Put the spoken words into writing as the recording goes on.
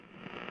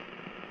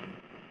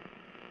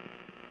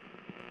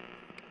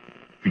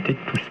You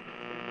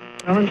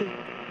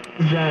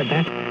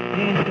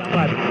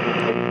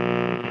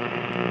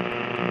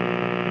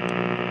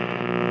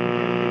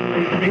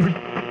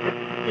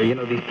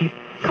know, these people.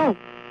 Oh.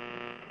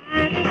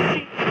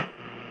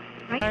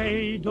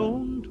 I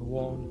don't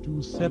want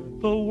to set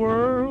the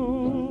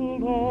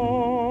world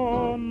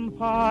on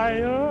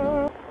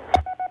fire.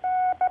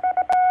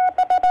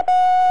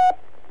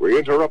 We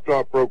interrupt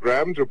our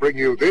program to bring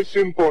you this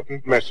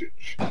important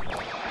message.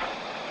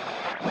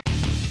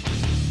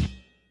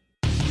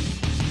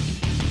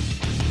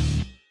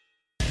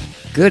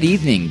 Good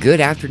evening, good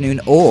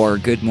afternoon, or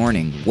good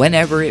morning,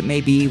 whenever it may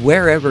be,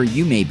 wherever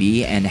you may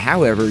be, and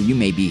however you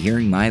may be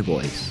hearing my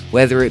voice.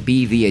 Whether it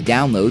be via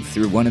download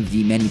through one of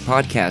the many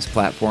podcast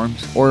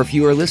platforms, or if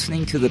you are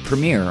listening to the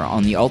premiere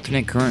on the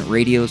Alternate Current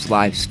Radio's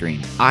live stream,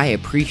 I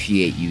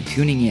appreciate you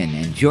tuning in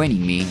and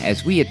joining me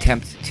as we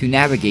attempt to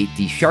navigate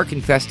the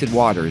shark-infested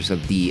waters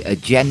of the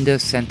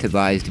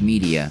agenda-incentivized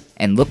media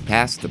and look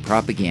past the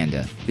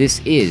propaganda.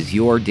 This is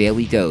your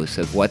daily dose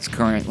of what's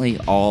currently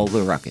all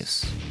the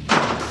ruckus.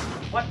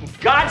 What in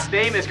God's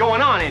name is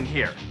going on in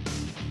here?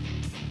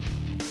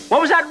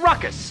 What was that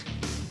ruckus?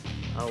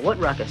 What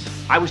ruckus?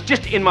 I was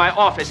just in my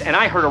office and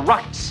I heard a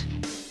ruckus.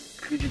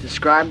 Could you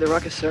describe the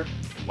ruckus, sir?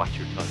 Watch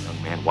your tongue,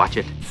 young man. Watch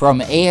it. From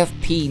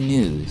AFP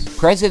News,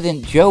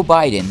 President Joe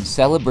Biden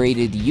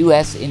celebrated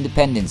U.S.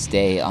 Independence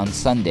Day on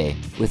Sunday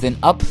with an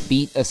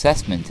upbeat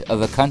assessment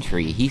of a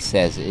country he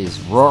says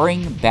is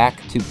roaring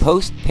back to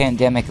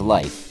post-pandemic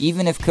life,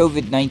 even if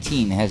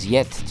COVID-19 has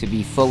yet to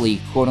be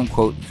fully,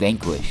 quote-unquote,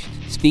 vanquished.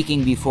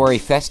 Speaking before a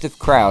festive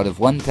crowd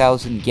of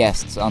 1,000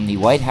 guests on the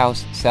White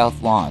House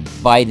South Lawn,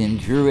 Biden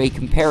drew a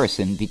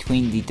comparison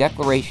between the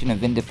Declaration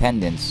of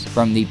Independence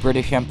from the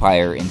British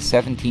Empire in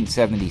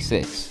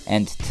 1776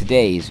 and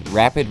today's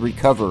rapid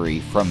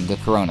recovery from the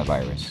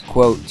coronavirus.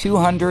 Quote,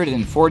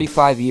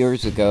 245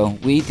 years ago,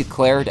 we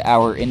declared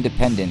our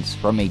independence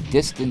from a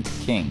distant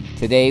king.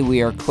 Today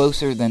we are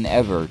closer than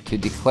ever to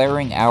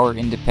declaring our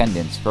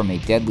independence from a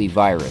deadly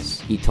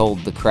virus, he told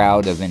the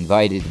crowd of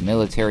invited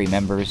military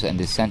members and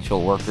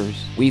essential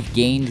workers. We've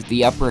gained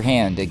the upper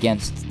hand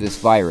against this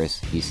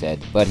virus, he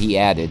said, but he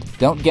added,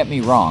 don't get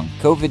me wrong,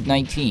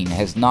 COVID-19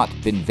 has not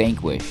been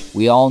vanquished.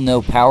 We all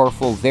know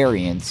powerful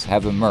variants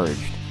have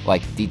emerged,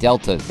 like the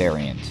Delta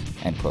variant,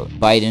 end quote.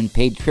 Biden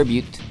paid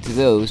tribute to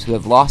those who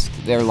have lost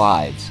their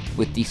lives,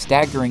 with the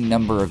staggering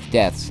number of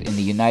deaths in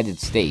the United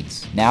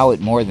States now at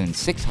more than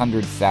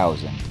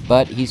 600,000.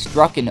 But he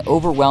struck an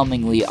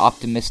overwhelmingly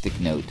optimistic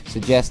note,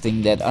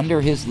 suggesting that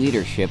under his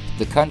leadership,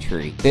 the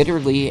country,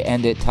 bitterly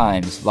and at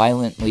times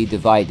violently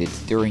divided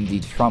during the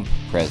Trump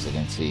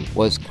presidency,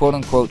 was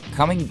quote-unquote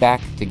coming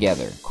back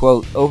together.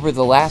 Quote, over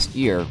the last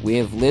year, we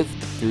have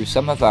lived through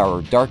some of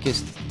our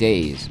darkest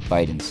days,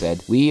 Biden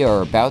said. We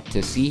are about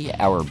to see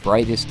our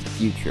brightest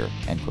future,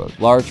 end quote.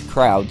 Large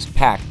crowds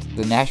packed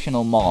the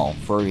National Mall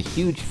for a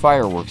huge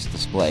fireworks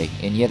display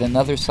in yet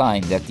another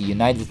sign that the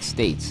United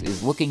States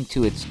is looking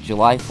to its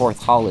July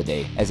 4th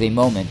holiday as a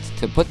moment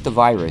to put the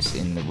virus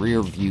in the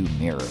rear-view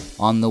mirror.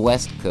 On the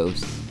West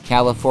Coast,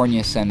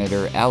 California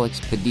Senator Alex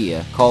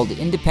Padilla called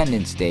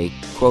Independence Day,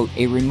 quote,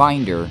 a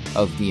reminder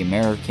of the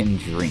American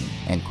dream,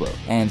 end quote.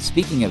 And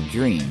speaking of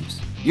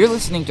dreams, you're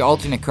listening to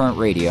Alternate Current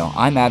Radio.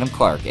 I'm Adam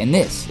Clark, and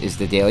this is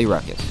the Daily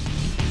Ruckus.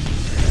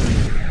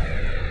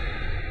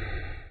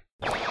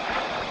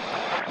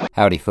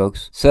 Howdy,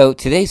 folks. So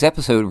today's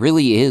episode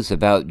really is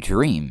about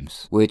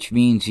dreams, which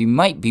means you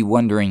might be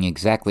wondering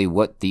exactly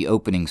what the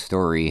opening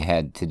story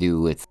had to do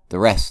with the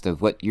rest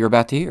of what you're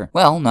about to hear.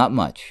 Well, not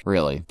much,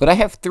 really. But I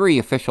have 3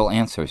 official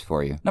answers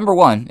for you. Number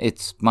 1,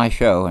 it's my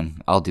show,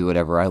 and I'll do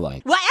whatever I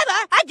like.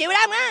 Whatever, I do what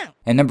I want.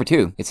 And number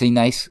 2, it's a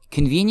nice,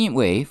 convenient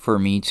way for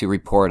me to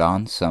report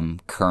on some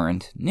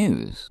current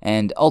news.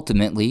 And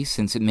ultimately,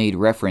 since it made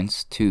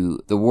reference to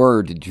the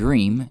word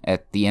dream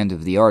at the end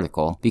of the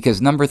article,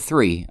 because number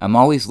 3, I'm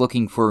always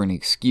looking for an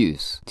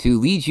excuse to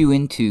lead you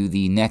into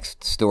the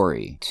next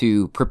story,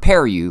 to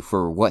prepare you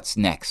for what's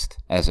next,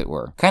 as it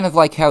were. Kind of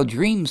like how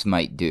dreams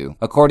might do.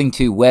 According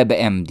to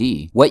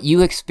WebMD, what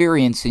you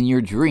experience in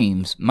your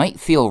dreams might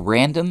feel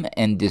random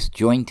and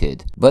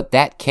disjointed, but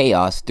that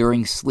chaos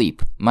during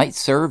sleep might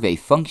serve a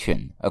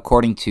function,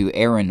 according to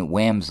Aaron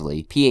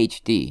Wamsley,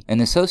 PhD,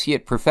 an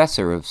associate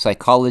professor of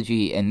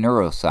psychology and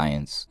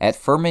neuroscience at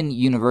Furman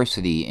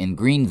University in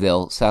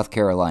Greenville, South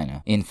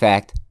Carolina. In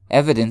fact,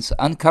 evidence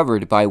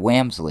uncovered by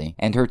Wamsley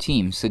and her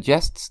team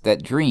suggests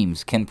that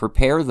dreams can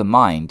prepare the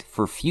mind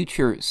for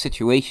future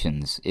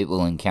situations it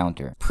will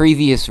encounter.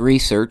 Previous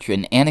research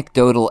and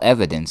anecdotal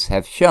evidence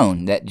have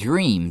shown that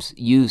dreams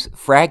use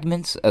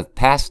fragments of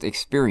past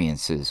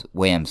experiences,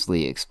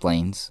 Wamsley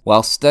explains.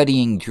 While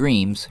studying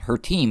dreams, her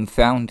team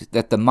found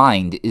that the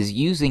mind is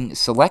using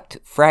select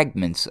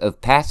fragments of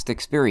past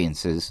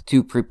experiences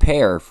to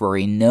prepare for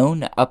a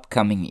known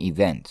upcoming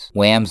event.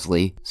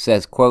 Wamsley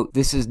says, quote,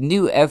 this is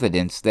new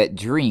evidence that that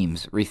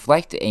dreams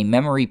reflect a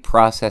memory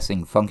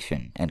processing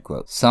function, end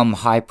quote. Some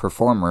high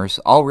performers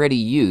already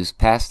use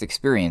past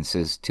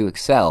experiences to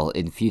excel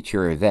in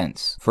future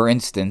events. For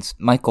instance,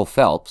 Michael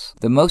Phelps,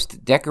 the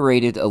most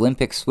decorated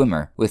Olympic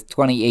swimmer with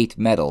 28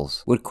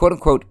 medals, would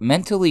quote-unquote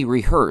mentally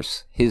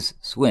rehearse his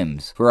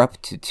swims for up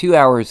to 2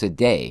 hours a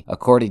day,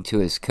 according to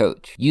his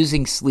coach.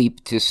 Using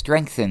sleep to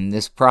strengthen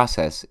this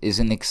process is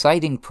an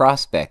exciting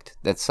prospect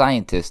that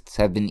scientists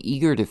have been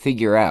eager to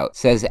figure out,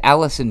 says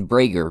Allison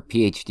Brager,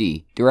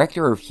 PhD,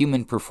 Director of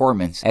Human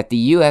Performance at the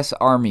U.S.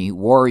 Army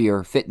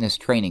Warrior Fitness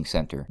Training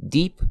Center.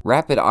 Deep,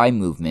 rapid eye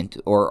movement,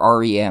 or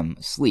REM,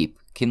 sleep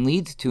can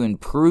lead to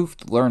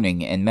improved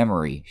learning and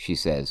memory, she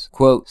says.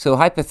 Quote, so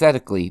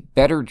hypothetically,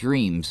 better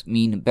dreams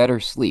mean better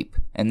sleep,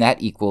 and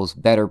that equals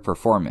better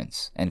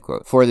performance, end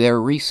quote. For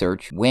their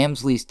research,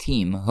 Wamsley's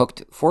team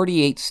hooked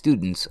 48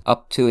 students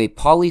up to a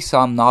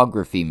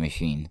polysomnography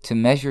machine to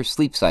measure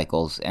sleep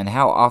cycles and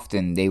how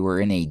often they were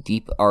in a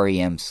deep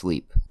REM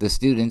sleep. The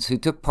students who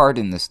took part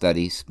in the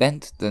study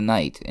spent the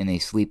night in a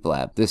sleep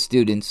lab. The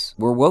students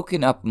were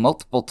woken up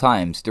multiple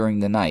times during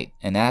the night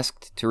and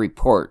asked to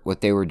report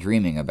what they were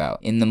dreaming about.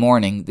 In the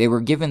morning, they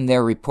were given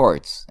their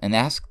reports and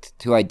asked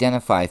to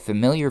identify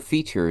familiar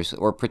features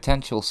or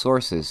potential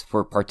sources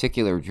for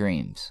particular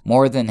dreams.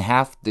 More than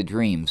half the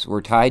dreams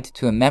were tied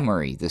to a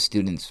memory the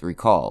students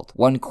recalled.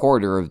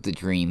 1/4 of the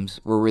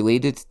dreams were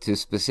related to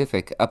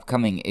specific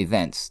upcoming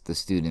events, the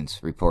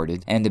students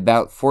reported, and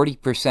about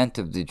 40%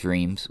 of the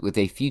dreams with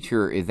a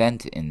future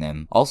event in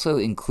them also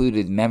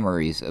included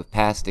memories of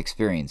past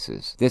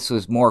experiences. This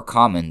was more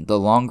common the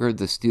longer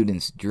the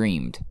students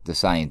dreamed, the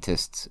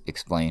scientists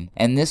explain,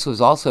 and this was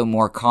also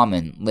more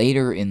common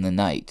later in the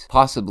night,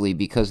 possibly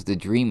because the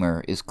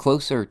dreamer is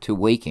closer to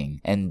waking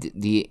and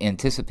the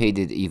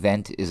anticipated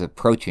event is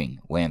approaching,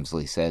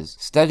 Wamsley says.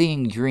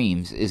 Studying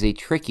dreams is a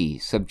tricky,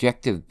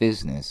 subjective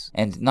business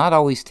and not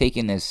always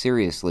taken as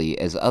seriously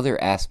as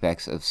other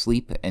aspects of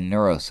sleep and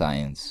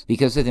neuroscience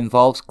because it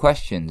involves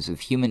questions of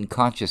human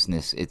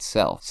consciousness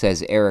itself,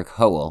 says Eric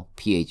Howell,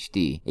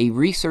 PhD, a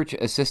research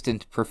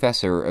assistant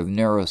professor of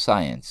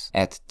neuroscience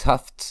at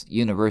Tufts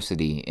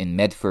University in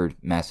Medford,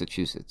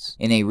 Massachusetts.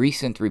 In a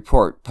recent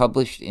report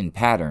published in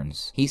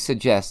Patterns, he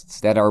suggests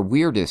that our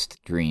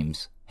weirdest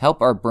dreams help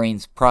our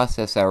brains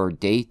process our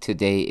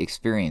day-to-day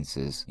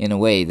experiences in a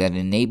way that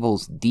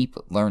enables deep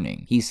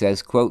learning. He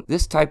says, quote,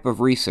 this type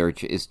of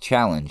research is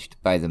challenged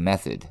by the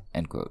method,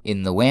 end quote.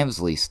 In the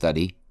Wamsley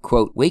study,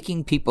 quote,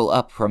 waking people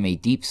up from a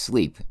deep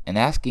sleep and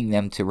asking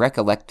them to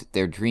recollect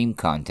their dream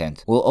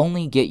content will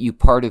only get you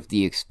part of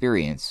the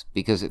experience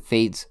because it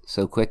fades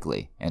so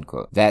quickly, end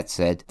quote. That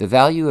said, the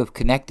value of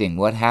connecting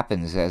what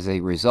happens as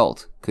a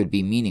result could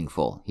be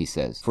meaningful, he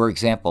says. For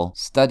example,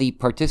 study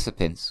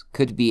participants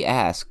could be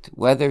asked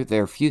whether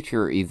their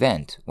future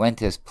event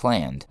went as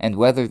planned and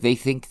whether they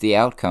think the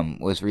outcome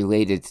was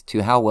related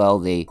to how well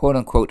they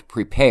quote-unquote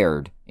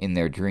prepared in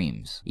their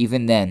dreams.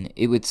 Even then,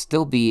 it would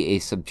still be a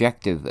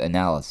subjective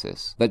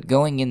analysis, but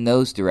going in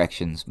those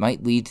directions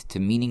might lead to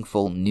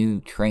meaningful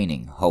new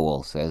training,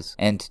 Howell says,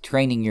 and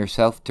training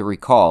yourself to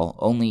recall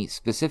only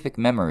specific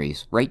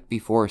memories right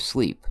before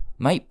sleep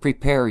might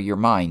prepare your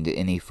mind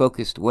in a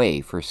focused way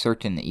for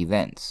certain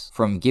events,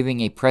 from giving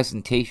a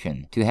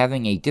presentation to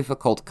having a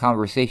difficult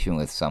conversation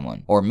with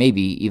someone, or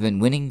maybe even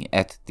winning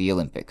at the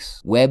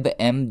Olympics.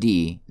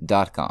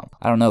 WebMD.com.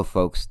 I don't know,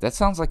 folks, that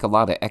sounds like a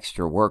lot of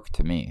extra work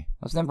to me.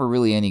 I was never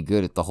really any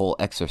good at the whole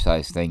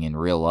exercise thing in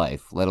real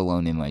life, let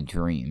alone in my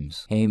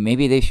dreams. Hey,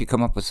 maybe they should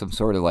come up with some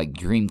sort of like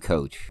dream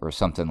coach or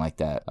something like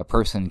that. A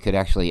person could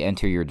actually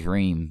enter your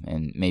dream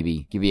and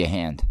maybe give you a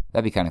hand.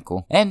 That'd be kind of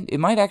cool. And it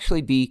might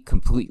actually be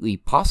completely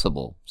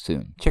possible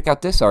soon. Check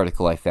out this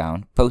article I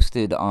found,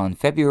 posted on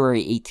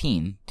February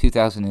 18,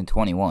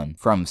 2021,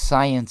 from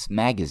Science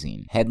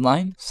Magazine.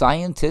 Headline,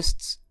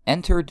 Scientists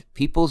entered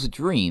people's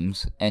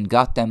dreams and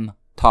got them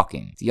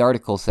talking. The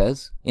article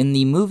says, in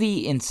the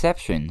movie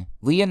Inception,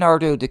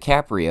 Leonardo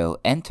DiCaprio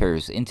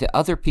enters into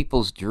other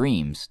people's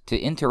dreams to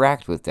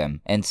interact with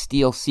them and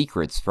steal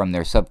secrets from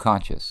their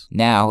subconscious.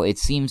 Now, it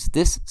seems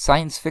this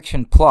science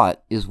fiction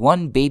plot is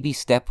one baby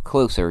step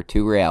closer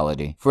to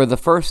reality. For the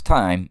first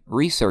time,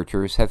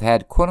 researchers have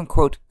had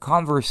quote-unquote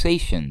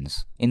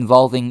conversations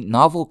involving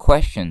novel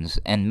questions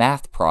and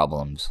math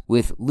problems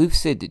with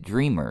lucid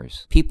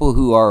dreamers, people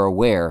who are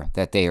aware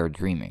that they are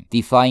dreaming.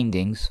 The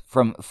findings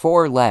from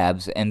 4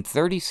 labs and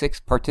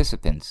 36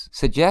 participants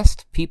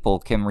suggest people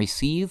can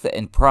receive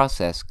and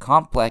process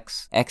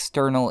complex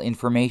external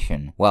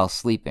information while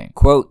sleeping.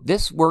 Quote,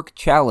 this work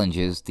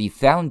challenges the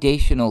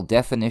foundational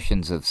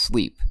definitions of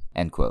sleep,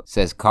 end quote,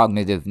 says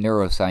cognitive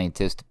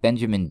neuroscientist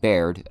Benjamin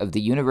Baird of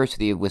the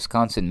University of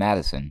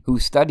Wisconsin-Madison, who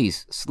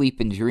studies sleep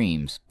and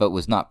dreams but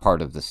was not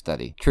part of the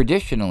study.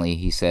 Traditionally,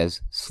 he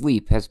says,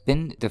 sleep has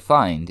been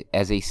defined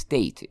as a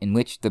state in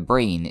which the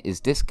brain is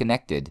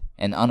disconnected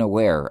and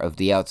unaware of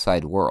the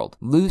outside world.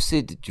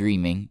 Lucid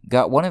dreaming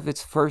got one of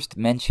its first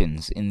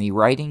mentions in the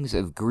writings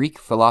of Greek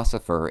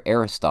philosopher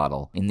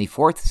Aristotle in the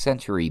 4th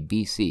century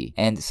BC,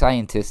 and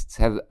scientists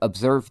have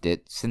observed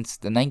it since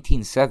the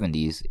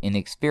 1970s in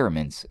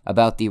experiments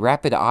about the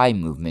rapid eye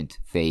movement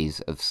phase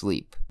of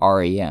sleep,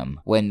 REM,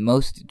 when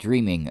most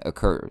dreaming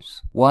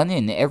occurs. 1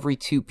 in every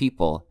 2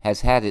 people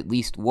has had at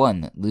least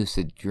one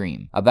lucid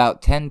dream.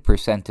 About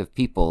 10% of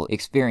people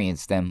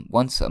experience them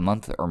once a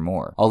month or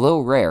more. Although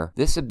rare,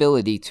 this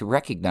ability to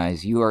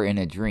recognize you are in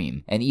a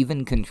dream, and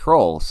even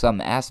control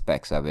some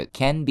aspects of it,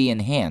 can be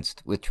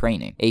enhanced with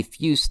training. A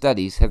few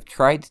studies have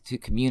tried to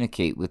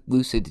communicate with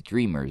lucid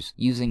dreamers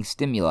using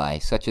stimuli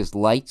such as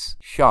lights,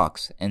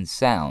 shocks, and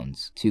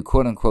sounds to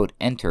quote-unquote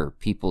enter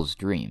people's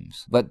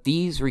dreams. But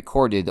these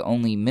recorded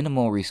only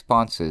minimal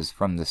responses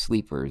from the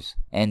sleepers,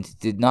 and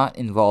did not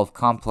involve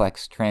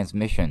complex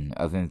transmission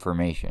of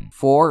information.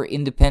 4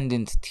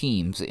 independent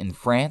teams in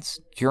France,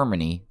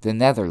 Germany, the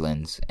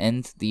Netherlands,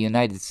 and the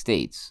United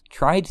States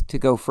tried to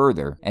go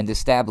further and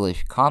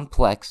establish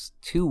complex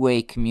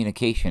two-way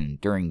communication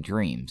during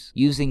dreams,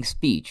 using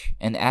speech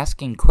and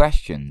asking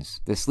questions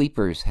the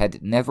sleepers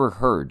had never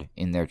heard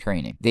in their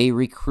training. They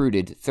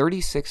recruited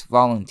 36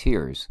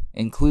 volunteers,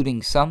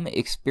 including some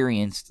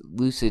experienced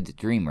lucid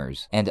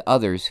dreamers and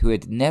others who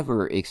had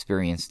never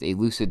experienced a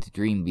lucid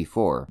dream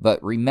before,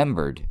 but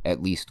remembered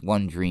at least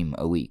one dream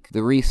a week.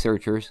 The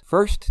researchers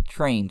first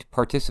trained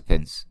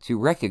participants to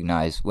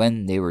recognize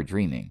when they were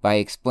dreaming by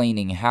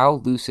explaining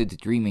how lucid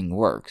dreaming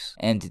works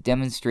and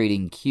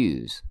demonstrating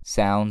cues,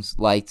 sounds,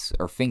 lights,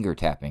 or finger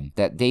tapping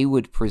that they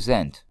would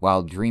present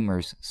while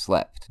dreamers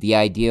slept. The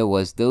idea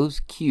was those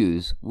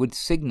cues would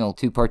signal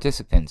to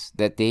participants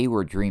that they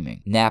were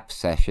dreaming. Nap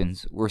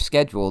sessions were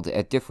scheduled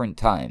at different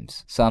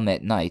times, some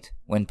at night,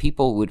 when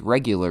people would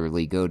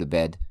regularly go to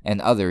bed,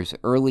 and others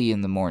early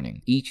in the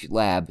morning. Each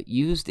lab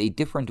used a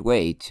different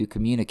way to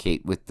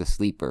communicate with the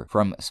sleeper,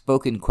 from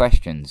spoken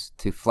questions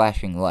to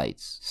flashing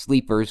lights.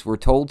 Sleepers were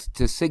told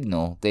to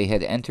signal they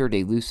had entered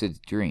a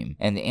lucid dream,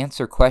 and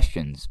answer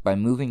questions by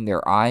moving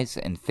their eyes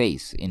and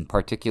face in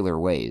particular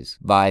ways,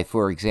 by,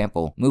 for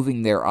example,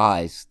 moving their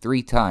eyes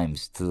 3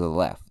 times to the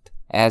left.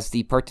 As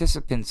the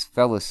participants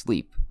fell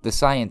asleep, the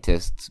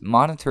scientists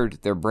monitored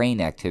their brain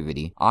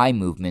activity, eye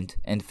movement,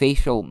 and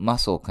facial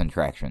muscle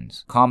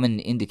contractions, common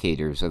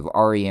indicators of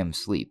REM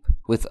sleep,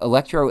 with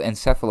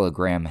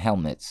electroencephalogram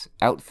helmets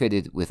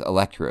outfitted with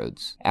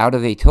electrodes. Out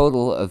of a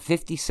total of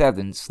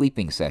 57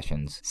 sleeping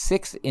sessions,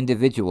 6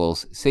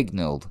 individuals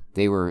signaled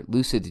they were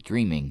lucid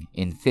dreaming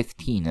in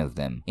 15 of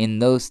them. In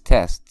those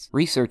tests,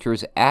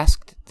 researchers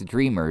asked the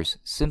dreamers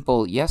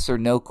simple yes or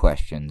no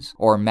questions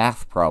or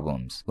math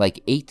problems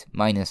like 8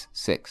 minus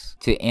 6.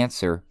 To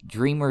answer,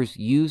 dreamers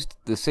used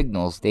the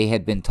signals they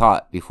had been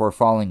taught before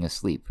falling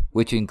asleep,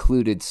 which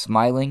included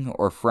smiling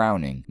or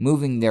frowning,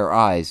 moving their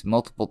eyes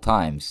multiple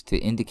times to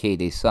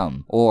indicate a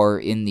sum, or,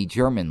 in the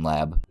German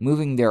lab,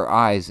 moving their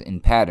eyes in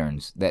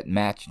patterns that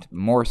matched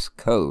Morse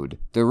code.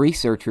 The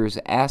researchers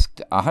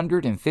asked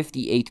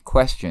 158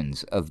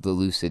 questions of the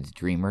lucid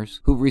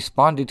dreamers, who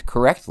responded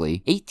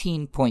correctly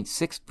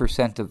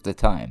 18.6% of the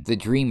time. The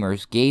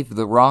dreamers gave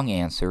the wrong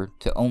answer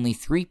to only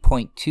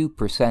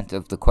 3.2%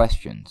 of the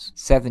questions.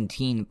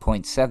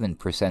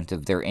 17.7%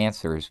 of their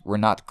answers were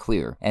not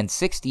clear, and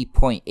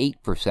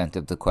 60.8%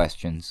 of the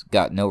questions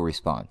got no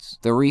response.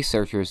 The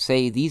researchers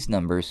say these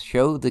numbers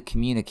show the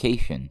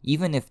communication,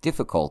 even if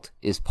difficult,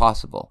 is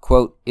possible.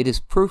 Quote, "It is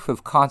proof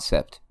of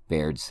concept,"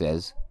 Baird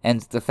says,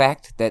 and the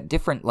fact that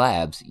different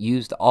labs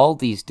used all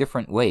these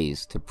different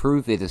ways to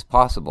prove it is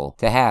possible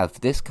to have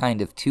this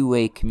kind of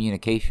two-way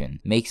communication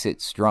makes it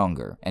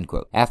stronger, end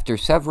quote. After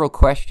several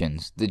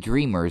questions, the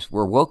dreamers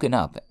were woken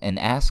up and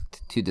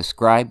asked to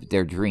describe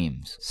their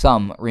dreams.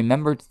 Some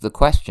remembered the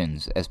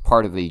questions as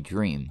part of a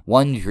dream.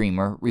 One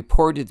dreamer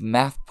reported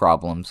math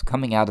problems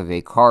coming out of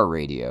a car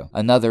radio.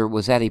 Another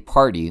was at a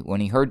party when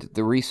he heard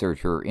the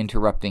researcher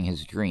interrupting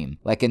his dream,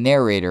 like a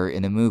narrator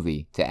in a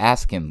movie, to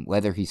ask him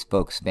whether he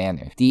spoke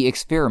Spanish. The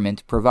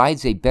experiment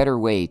provides a better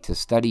way to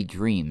study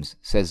dreams,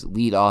 says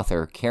lead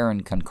author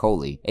Karen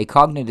Concoli, a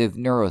cognitive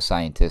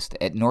neuroscientist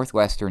at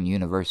Northwestern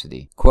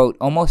University. Quote,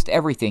 "Almost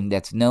everything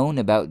that's known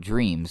about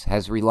dreams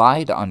has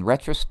relied on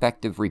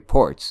retrospective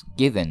reports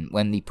given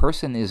when the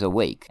person is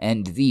awake,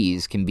 and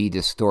these can be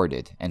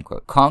distorted," end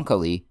quote.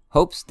 Concoli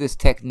hopes this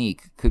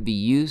technique could be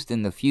used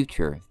in the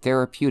future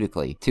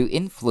therapeutically to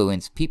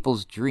influence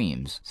people's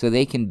dreams so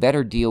they can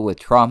better deal with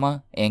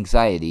trauma,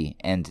 anxiety,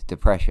 and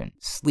depression.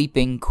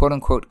 Sleeping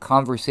quote-unquote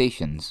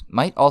conversations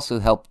might also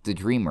help the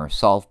dreamer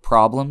solve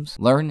problems,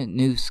 learn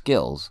new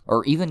skills,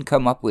 or even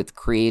come up with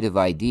creative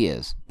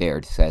ideas,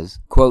 Baird says.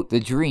 Quote, "The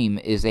dream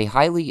is a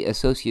highly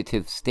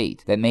associative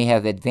state that may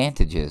have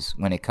advantages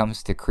when it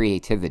comes to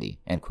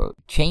creativity," end quote.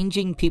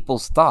 Changing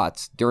people's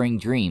thoughts during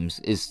dreams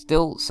is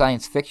still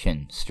science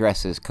fiction,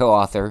 stresses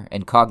co-author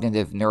and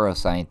cognitive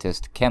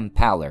neuroscientist Kem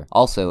Paller,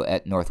 also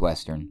at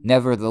Northwestern.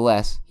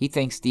 Nevertheless, he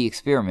thinks the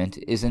experiment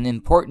is an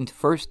important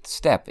first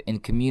step in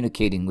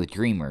communicating with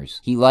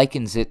dreamers. He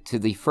likens it to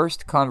the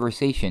first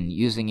conversation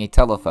using a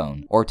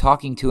telephone, or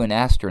talking to an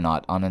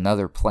astronaut on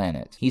another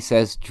planet. He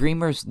says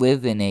dreamers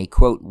live in a,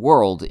 quote,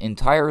 world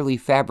entirely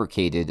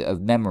fabricated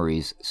of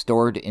memories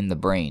stored in the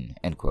brain,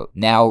 end quote.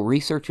 Now,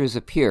 researchers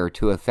appear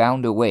to have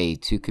found a way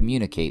to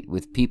communicate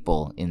with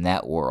people in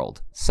that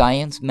world.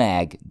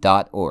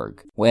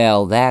 ScienceMag.org.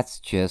 Well, that's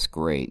just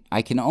great.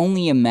 I can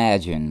only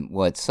imagine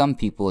what some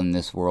people in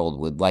this world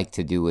would like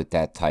to do with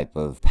that type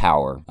of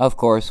power. Of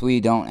course,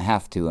 we don't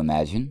have to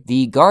imagine.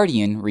 The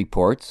Guardian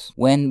reports,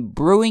 when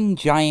brewing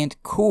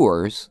giant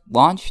Coors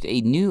launched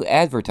a new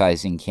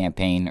advertising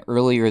campaign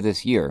earlier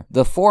this year,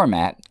 the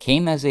format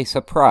came as a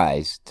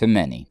surprise to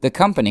many. The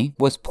company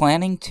was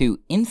planning to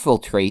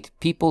infiltrate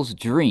people's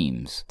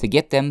dreams to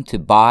get them to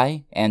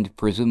buy and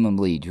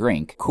presumably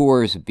drink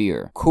Coors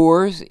beer.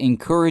 Coors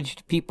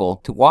encouraged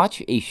people to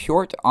watch a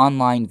short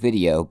online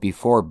video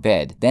before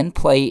bed, then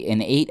play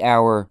an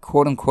 8-hour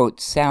quote-unquote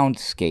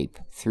soundscape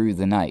through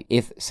the night.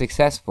 If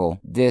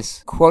successful,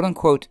 this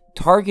quote-unquote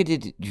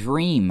targeted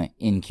dream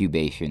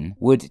incubation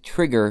would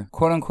trigger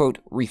quote-unquote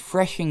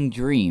refreshing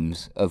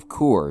dreams of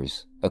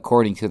Coors,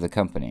 according to the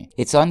company.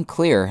 It's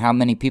unclear how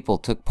many people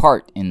took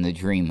part in the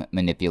dream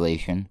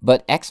manipulation,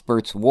 but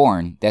experts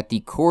warn that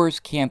the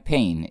Coors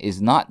campaign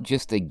is not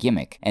just a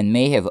gimmick and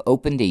may have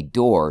opened a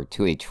door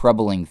to a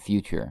troubling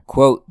future.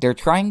 Quote, they're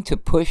trying to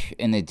push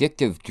an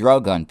addictive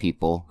drug on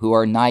people who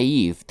are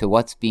naive to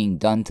what's being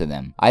done to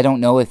them. I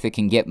don't know if it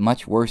can get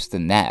much worse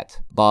than that.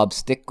 Bob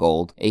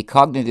Stickgold, a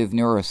cognitive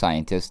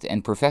neuroscientist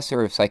and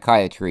professor of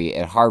psychiatry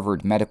at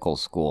Harvard Medical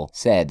School,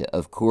 said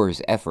of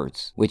Coors'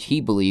 efforts, which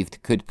he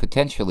believed could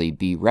potentially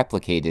be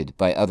replicated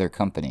by other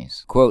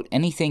companies. Quote,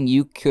 anything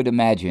you could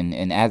imagine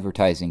an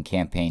advertising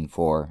campaign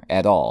for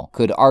at all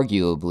could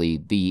arguably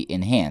be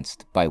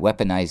enhanced by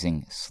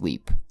weaponizing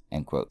sleep.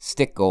 End quote.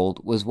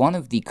 Stickgold was one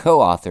of the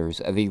co-authors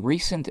of a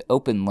recent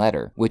open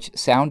letter which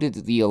sounded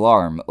the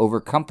alarm over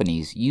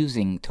companies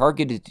using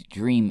targeted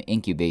dream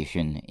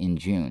incubation in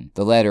June.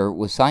 The letter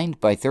was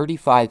signed by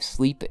 35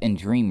 sleep and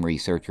dream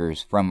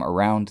researchers from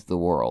around the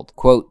world.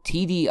 Quote,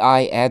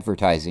 TDI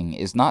advertising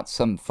is not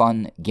some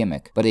fun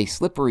gimmick, but a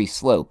slippery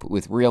slope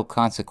with real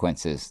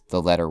consequences,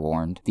 the letter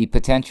warned. The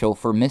potential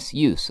for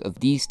misuse of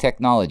these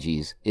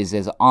technologies is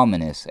as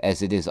ominous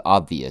as it is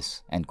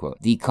obvious, end quote.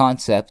 The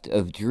concept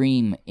of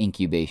dream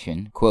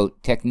incubation,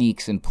 quote,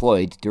 techniques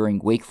employed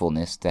during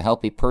wakefulness to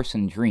help a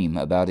person dream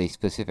about a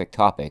specific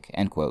topic,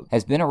 end quote,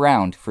 has been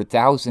around for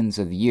thousands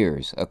of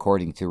years,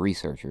 according to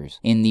researchers.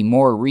 In the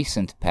more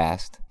recent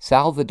past,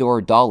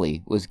 Salvador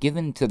Dali was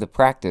given to the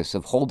practice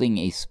of holding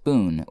a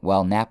spoon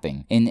while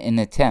napping in an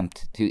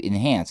attempt to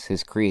enhance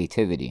his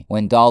creativity.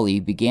 When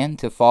Dali began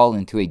to fall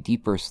into a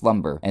deeper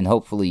slumber and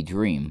hopefully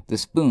dream, the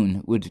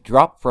spoon would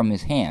drop from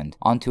his hand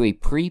onto a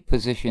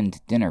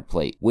pre-positioned dinner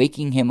plate,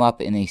 waking him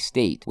up in a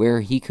state where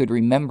he could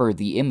remember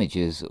the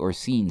images or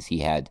scenes he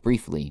had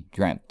briefly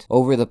dreamt.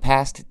 Over the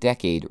past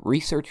decade,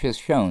 research has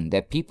shown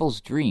that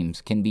people's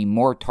dreams can be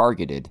more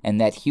targeted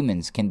and that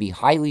humans can be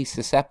highly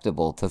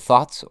susceptible to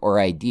thoughts or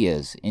ideas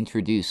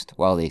introduced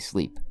while they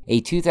sleep. A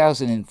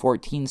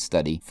 2014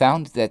 study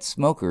found that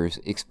smokers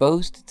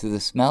exposed to the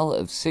smell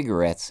of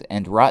cigarettes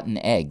and rotten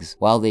eggs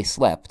while they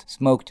slept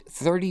smoked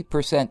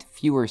 30%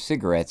 fewer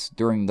cigarettes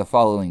during the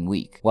following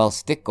week, while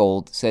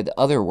Stickgold said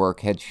other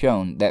work had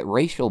shown that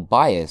racial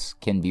bias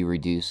can be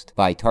reduced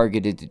by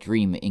targeted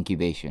dream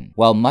incubation.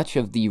 While much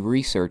of the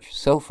research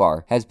so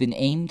far has been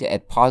aimed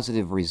at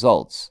positive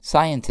results,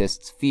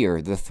 scientists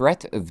fear the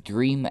threat of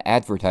dream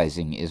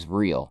advertising is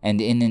real, and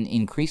in an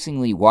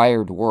increasingly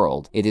wired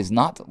world, it is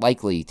not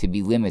likely to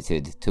be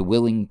limited to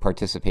willing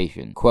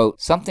participation.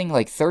 Quote, something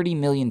like 30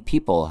 million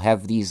people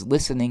have these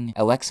listening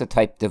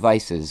Alexa-type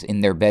devices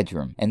in their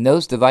bedroom, and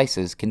those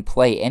devices can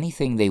play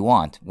anything they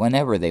want,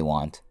 whenever they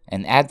want,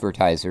 and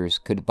advertisers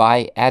could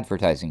buy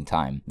advertising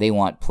time they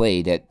want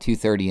played at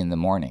 2:30 in the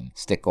morning,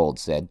 Stickgold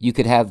said. You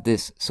could have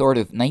this sort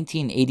of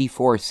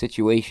 1984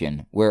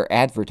 situation where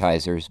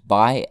advertisers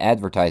buy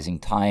advertising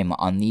time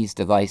on these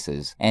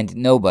devices and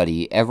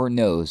nobody ever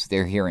knows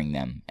they're hearing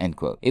them, end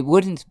quote. It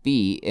wouldn't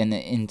be an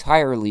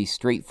entirely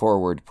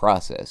straightforward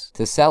process.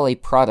 To sell a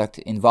product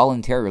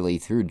involuntarily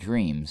through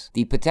dreams,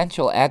 the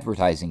potential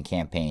advertising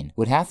campaign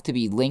would have to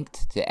be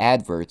linked to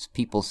adverts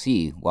people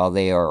see while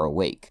they are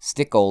awake.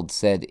 Stickgold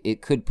said it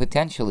could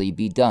potentially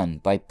be done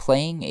by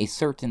playing a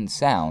certain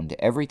sound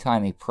every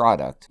time a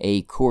product,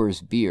 a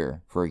Coors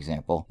beer, for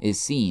example,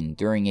 is seen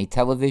during a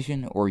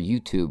television or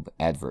YouTube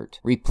advert.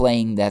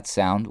 Replaying that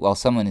sound while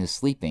someone is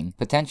sleeping,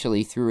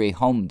 potentially through a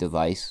home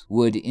device,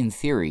 would, in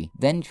theory,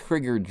 then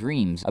trigger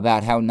dreams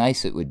about how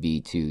nice it would be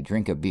to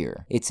drink a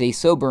beer. It's a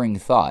sobering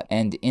thought,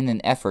 and in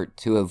an effort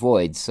to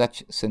avoid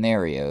such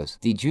scenarios,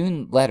 the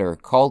June letter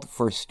called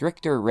for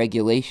stricter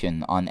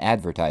regulation on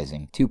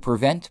advertising to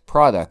prevent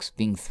products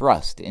being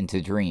thrust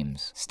into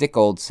dreams.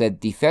 Stickold said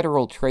the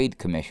Federal Trade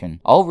Commission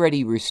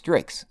already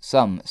restricts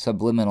some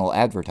subliminal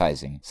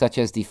advertising, such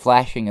as the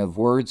flashing of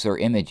words or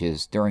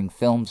images during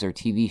films or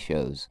TV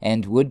shows,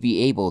 and would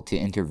be able to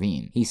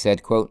intervene. He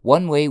said, quote,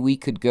 "One way we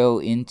could go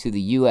into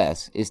the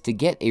U.S. is to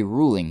get a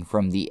ruling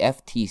from the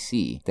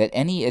FTC that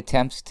any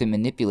attempts to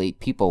manipulate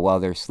people while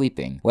they're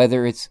sleeping,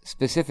 whether it's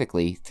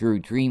specifically through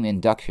dream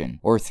induction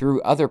or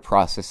through other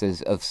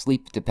processes of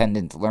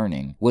sleep-dependent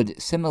learning,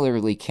 would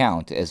similarly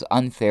count as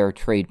unfair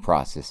trade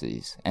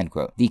processes," end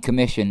quote. The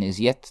commission is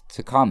yet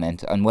to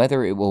comment on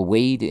whether it will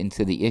wade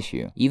into the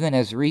issue, even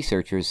as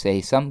researchers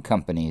say some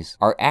companies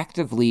are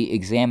actively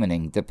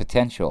examining the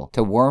potential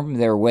to worm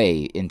their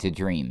way into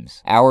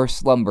dreams. Our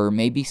slumber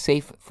may be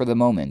safe for the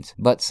moment,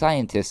 but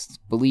scientists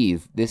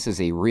believe this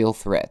is a real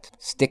threat.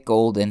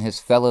 Stickold and his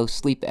fellow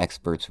sleep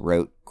experts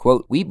wrote,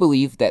 quote, "We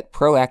believe that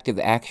proactive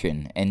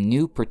action and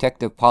new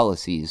protective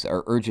policies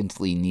are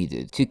urgently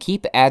needed to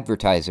keep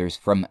advertisers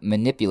from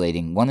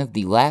manipulating one of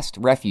the last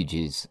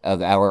refuges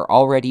of our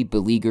already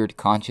beleaguered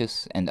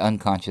conscious and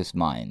unconscious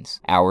minds,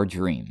 our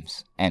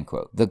dreams," end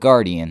quote.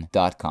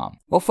 TheGuardian.com.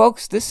 Well,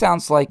 folks, this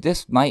sounds like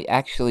this might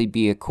actually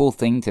be a cool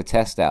thing to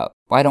test out.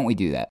 Why don't we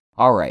do that?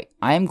 Alright,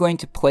 I am going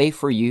to play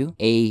for you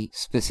a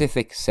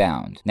specific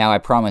sound. Now, I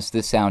promise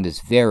this sound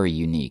is very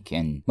unique,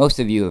 and most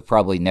of you have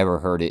probably never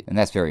heard it, and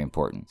that's very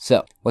important.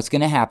 So, what's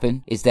going to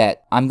happen is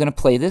that I'm going to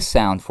play this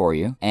sound for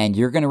you, and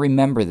you're going to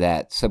remember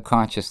that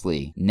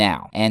subconsciously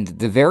now. And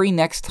the very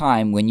next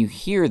time when you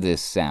hear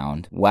this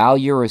sound while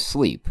you're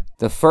asleep,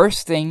 the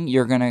first thing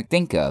you're going to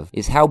think of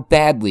is how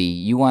badly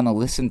you want to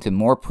listen to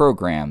more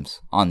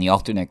programs on the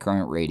Alternate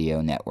Current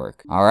Radio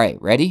Network. Alright,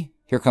 ready?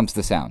 Here comes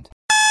the sound.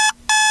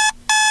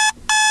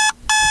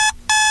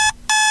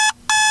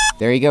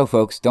 There you go,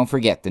 folks. Don't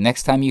forget, the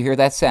next time you hear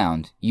that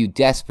sound, you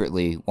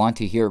desperately want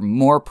to hear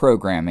more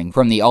programming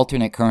from the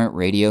Alternate Current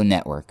Radio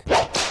Network.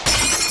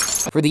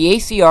 For the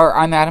ACR,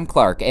 I'm Adam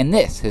Clark, and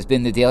this has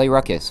been the Daily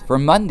Ruckus for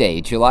Monday,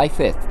 July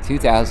 5th,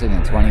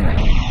 2021.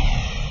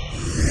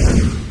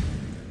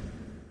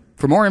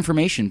 For more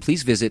information,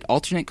 please visit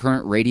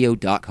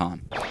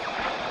alternatecurrentradio.com.